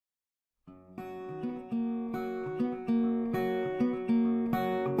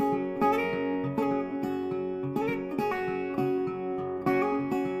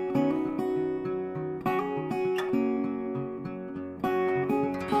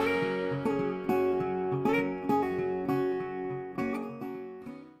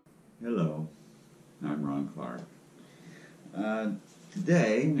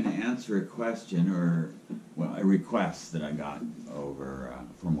Today I'm going to answer a question, or well, a request that I got over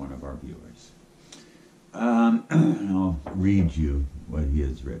from one of our viewers. I'll read you what he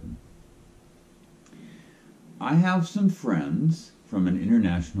has written. I have some friends from an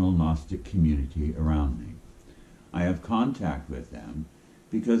international Gnostic community around me. I have contact with them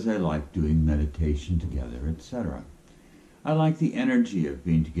because I like doing meditation together, etc. I like the energy of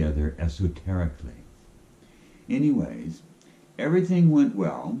being together esoterically. Anyways, everything went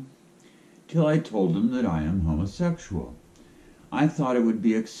well till I told them that I am homosexual. I thought it would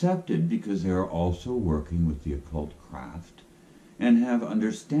be accepted because they are also working with the occult craft and have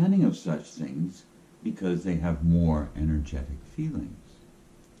understanding of such things because they have more energetic feelings.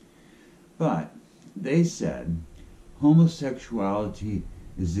 But they said homosexuality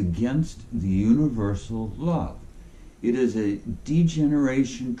is against the universal love. It is a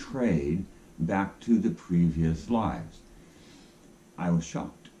degeneration trade back to the previous lives. I was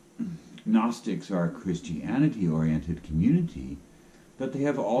shocked. Gnostics are a Christianity-oriented community, but they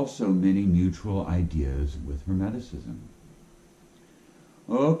have also many mutual ideas with Hermeticism.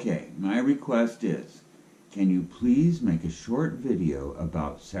 Okay, my request is, can you please make a short video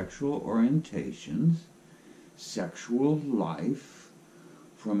about sexual orientations, sexual life,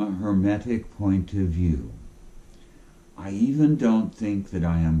 from a Hermetic point of view? I even don't think that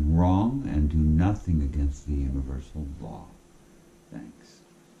I am wrong and do nothing against the universal law. Thanks.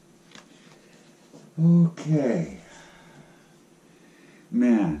 Okay.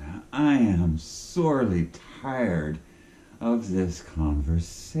 Man, I am sorely tired of this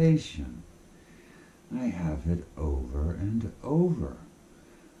conversation. I have it over and over.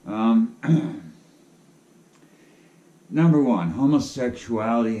 Number one,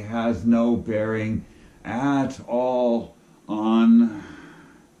 homosexuality has no bearing at all on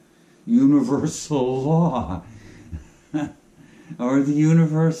universal law or the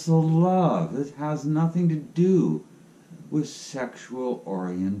universal love. It has nothing to do with sexual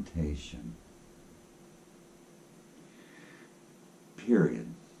orientation.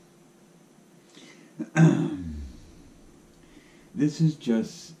 Period. This is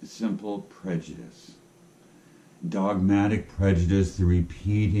just simple prejudice. Dogmatic prejudice, the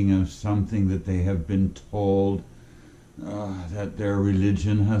repeating of something that they have been told, that their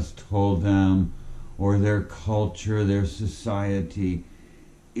religion has told them, or their culture, their society.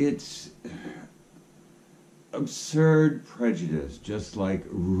 It's absurd prejudice, just like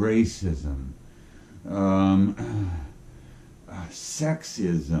racism,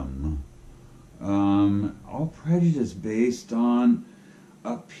 sexism, all prejudice based on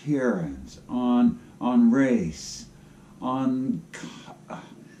appearance, on race, on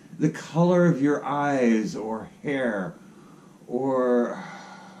the color of your eyes or hair, or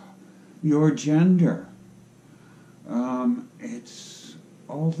your gender. It's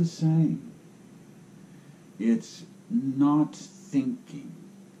all the same. It's not thinking.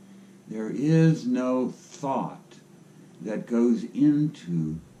 There is no thought that goes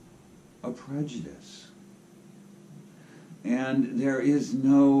into a prejudice. And there is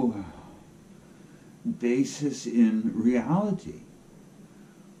no basis in reality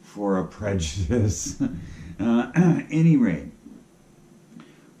for a prejudice. At any rate,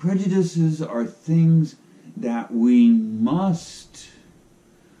 prejudices are things that we must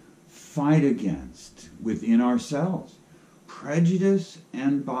fight against within ourselves. Prejudice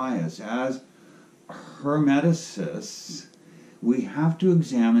and bias. As Hermeticists, we have to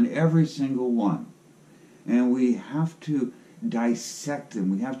examine every single one. And we have to dissect them.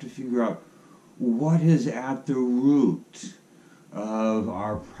 We have to figure out what is at the root of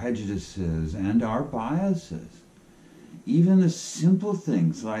our prejudices and our biases. Even the simple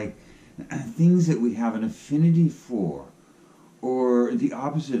things like things that we have an affinity for, or the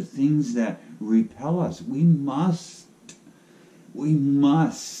opposite of things that repel us. We must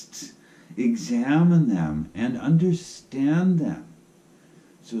examine them and understand them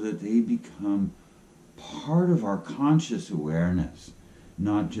so that they become part of our conscious awareness,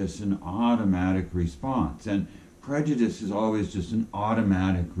 not just an automatic response. And prejudice is always just an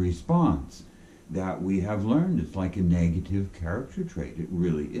automatic response that we have learned. It's like a negative character trait. It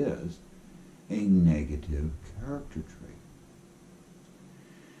really is a negative character trait.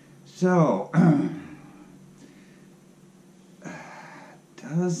 So,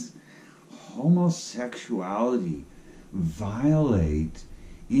 does homosexuality violate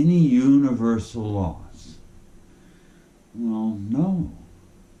any universal laws? Well, no,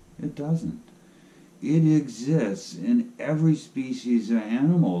 it doesn't. It exists in every species of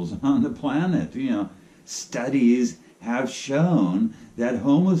animals on the planet. Studies have shown that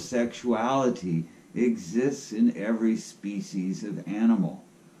homosexuality exists in every species of animal.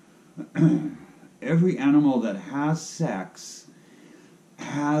 Every animal that has sex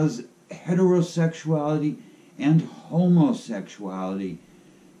has heterosexuality and homosexuality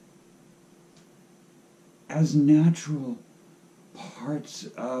as natural parts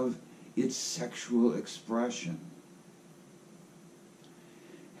of its sexual expression.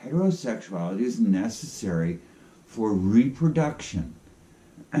 Heterosexuality is necessary for reproduction,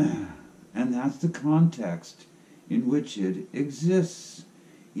 and that's the context in which it exists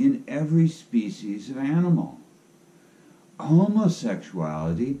in every species of animal.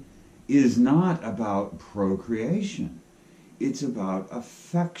 Homosexuality is not about procreation. It's about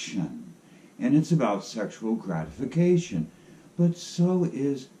affection, and it's about sexual gratification. But so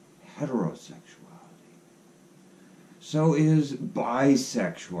is heterosexuality. So is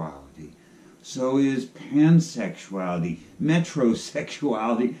bisexuality. So is pansexuality,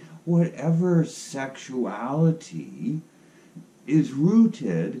 metrosexuality. Whatever sexuality is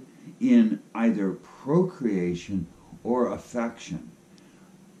rooted in either procreation or affection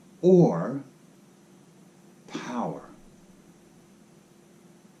or power.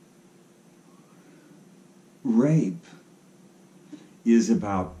 Rape is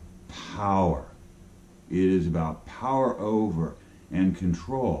about power. It is about power over and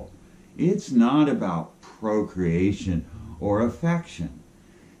control. It's not about procreation or affection.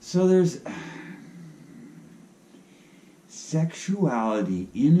 So there's sexuality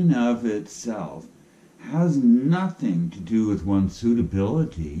in and of itself has nothing to do with one's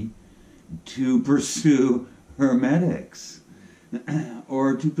suitability to pursue hermetics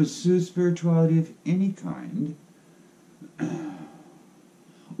or to pursue spirituality of any kind.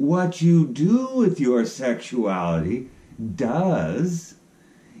 What you do with your sexuality does,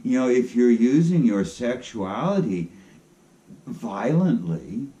 if you're using your sexuality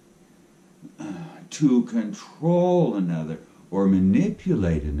violently to control another or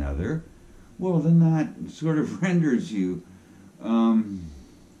manipulate another, well, then that sort of renders you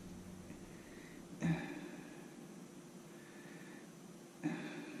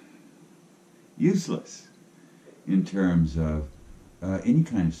useless in terms of any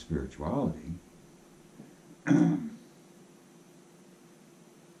kind of spirituality. But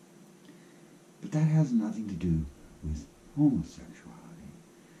that has nothing to do with homosexuality.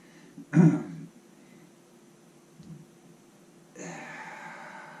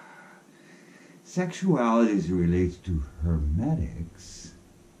 Sexuality as it relates to hermetics,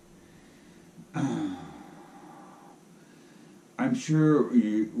 I'm sure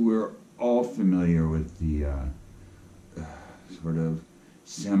we're all familiar with the sort of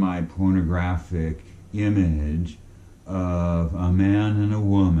semi-pornographic image of a man and a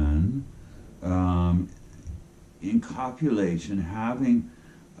woman in copulation having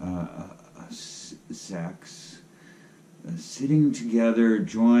sex, sitting together,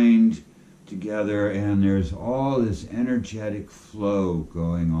 joined together, and there's all this energetic flow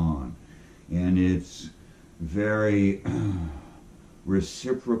going on, and it's very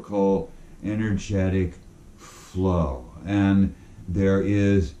reciprocal, energetic flow, and there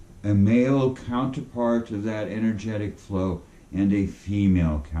is a male counterpart of that energetic flow and a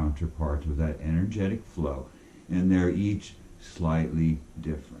female counterpart of that energetic flow, and they're each slightly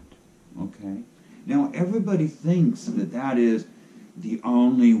different. Okay? Now everybody thinks that that is the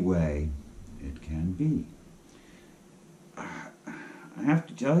only way it can be. I have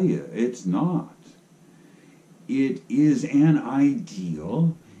to tell you, it's not. It is an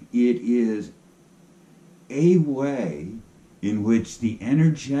ideal. It is a way in which the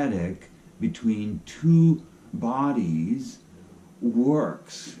energetic between two bodies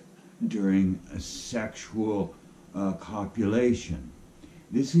works during a sexual copulation.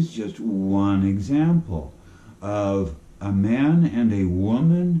 This is just one example of a man and a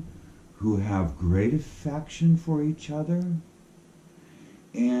woman who have great affection for each other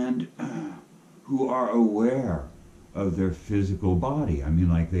and who are aware of their physical body. I mean,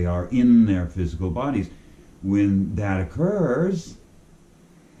 like they are in their physical bodies. When that occurs,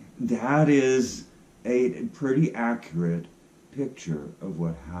 that is a pretty accurate picture of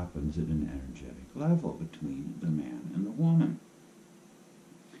what happens at an energetic level between the man and the woman.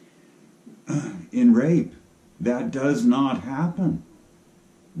 In rape, that does not happen.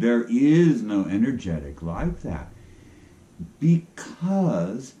 There is no energetic like that,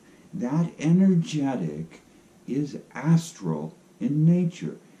 because that energetic is astral in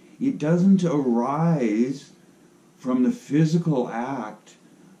nature. It doesn't arise from the physical act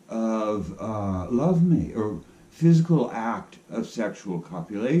of lovemaking or physical act of sexual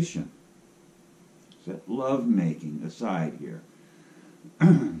copulation. Set lovemaking aside here.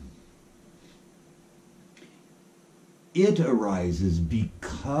 it arises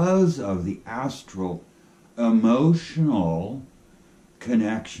because of the astral emotional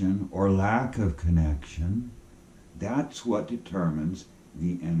connection or lack of connection. That's what determines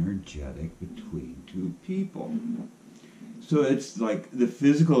the energetic between two people. So it's like the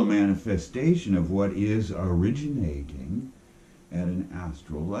physical manifestation of what is originating at an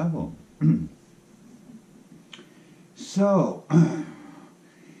astral level. So,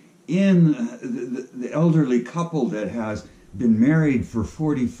 in the elderly couple that has been married for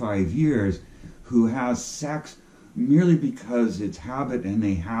 45 years, who has sex merely because it's habit and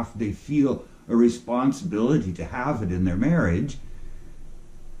they feel a responsibility to have it in their marriage,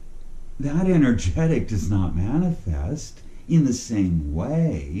 that energetic does not manifest in the same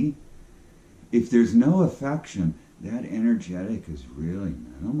way. If there's no affection, that energetic is really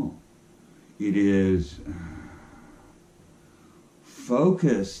minimal. It is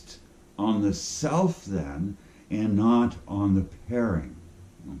focused on the self then and not on the pairing.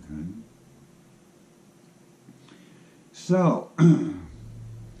 Okay? So,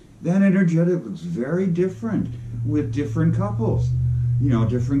 that energetic looks very different with different couples,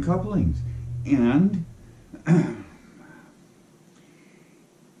 different couplings. And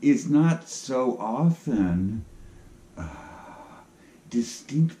it's not so often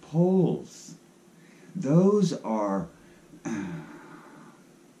distinct poles. Those are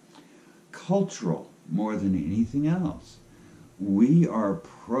cultural more than anything else. We are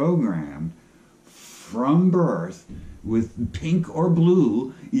programmed from birth with pink or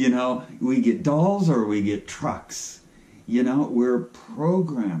blue, we get dolls or we get trucks. We're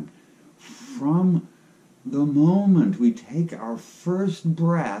programmed from the moment we take our first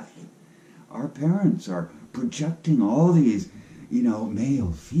breath. Our parents are projecting all these,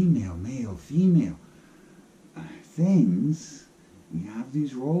 male, female things. We have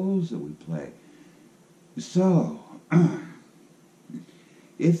these roles that we play. So,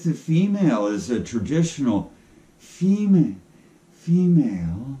 if the female is a traditional female,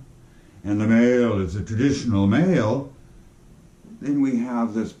 and the male is a traditional male, then we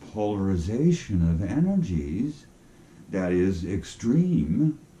have this polarization of energies that is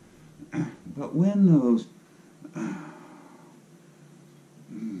extreme. But when those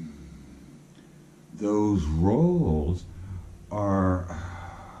roles are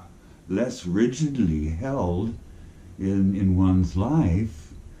less rigidly held in one's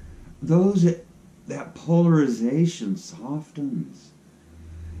life, that polarization softens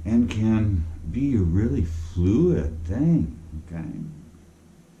and can be a really fluid thing. Okay?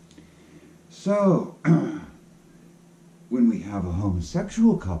 So, when we have a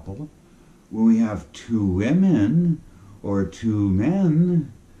homosexual couple, when we have two women or two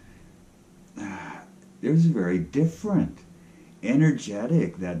men, there's a very different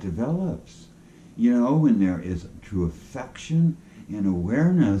energetic that develops. When there is true affection and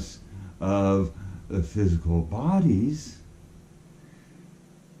awareness of the physical bodies,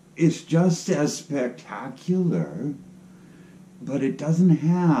 it's just as spectacular, but it doesn't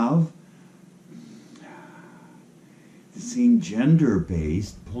have the same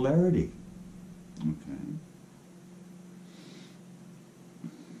gender-based polarity. Okay?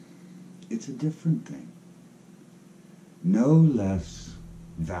 It's a different thing. No less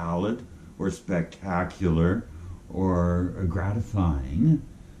valid or spectacular or gratifying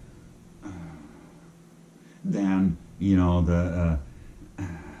than,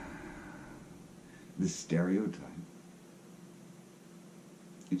 the stereotype.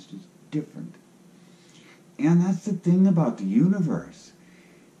 It's just different. And that's the thing about the universe.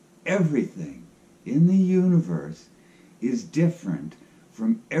 Everything in the universe is different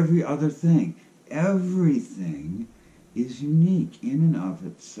from every other thing. Everything is unique in and of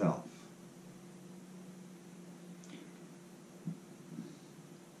itself.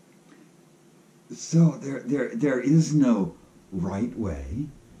 So there is no right way.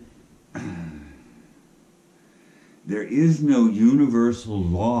 There is no universal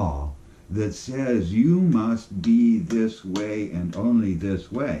law that says you must be this way and only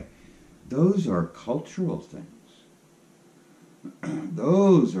this way. Those are cultural things.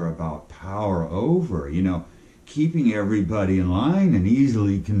 Those are about power over, keeping everybody in line and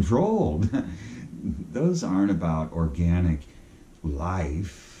easily controlled. Those aren't about organic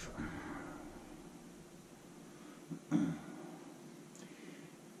life.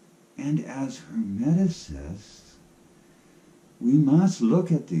 And as Hermeticists, we must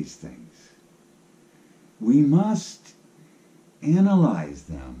look at these things. We must analyze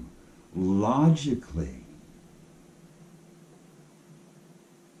them logically.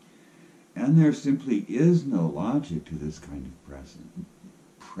 And there simply is no logic to this kind of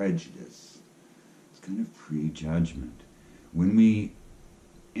prejudice. It's kind of prejudgment. When we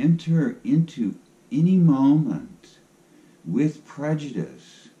enter into any moment with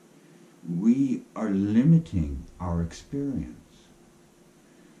prejudice, we are limiting our experience.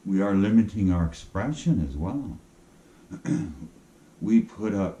 We are limiting our expression as well. We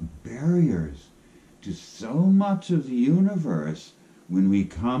put up barriers to so much of the universe when we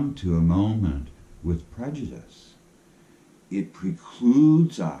come to a moment with prejudice. It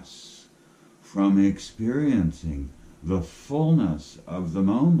precludes us from experiencing the fullness of the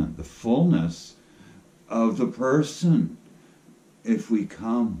moment, the fullness of the person, if we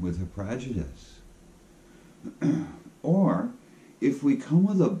come with a prejudice. Or if we come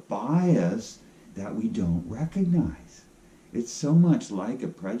with a bias that we don't recognize. It's so much like a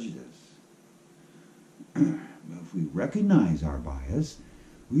prejudice. If we recognize our bias,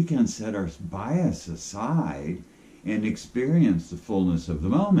 we can set our bias aside and experience the fullness of the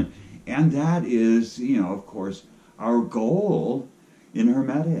moment. And that is, of course, our goal in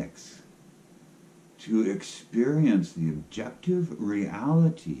Hermetics, to experience the objective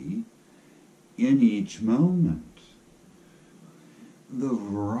reality in each moment. The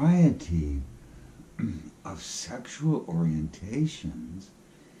variety of sexual orientations,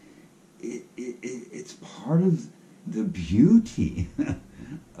 it's part of the beauty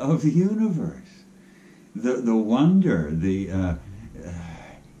of the universe. The wonder, the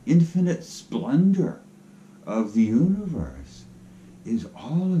infinite splendor of the universe is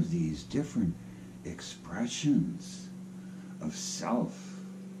all of these different expressions of self,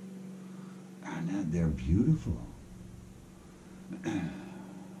 and they're beautiful.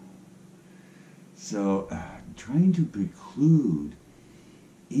 So trying to preclude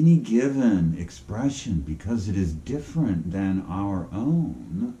any given expression because it is different than our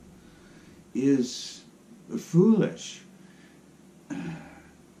own is foolish.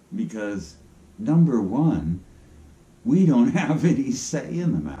 Because, number one, we don't have any say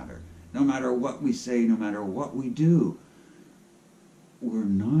in the matter. No matter what we say, no matter what we do, we're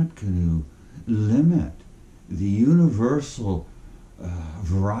not going to limit the universal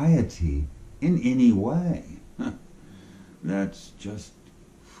variety in any way. That's just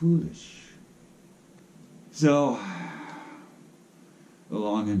foolish. So, the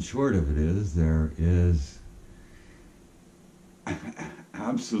long and short of it is, there is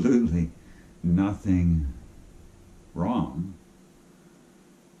absolutely nothing wrong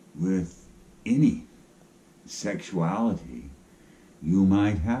with any sexuality you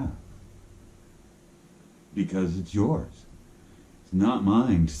might have, because it's yours. It's not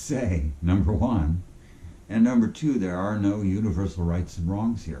mine to say, number one. And number two, there are no universal rights and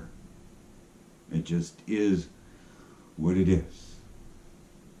wrongs here. It just is what it is.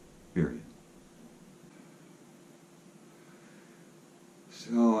 Period.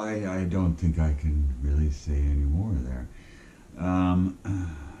 So I don't think I can really say any more there.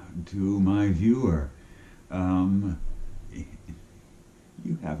 To my viewer, you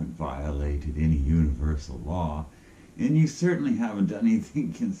haven't violated any universal law, and you certainly haven't done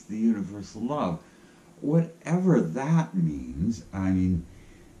anything against the universal law. Whatever that means, I mean,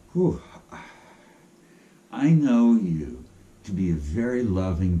 I know you to be a very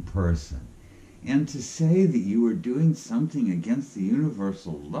loving person. And to say that you are doing something against the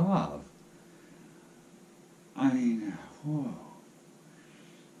universal love, I mean, whoa.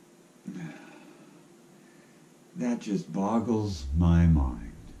 That just boggles my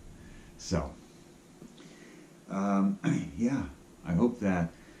mind. So, yeah, I hope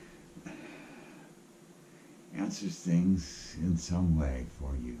that answers things in some way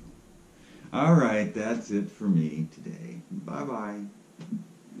for you. All right, that's it for me today. Bye-bye.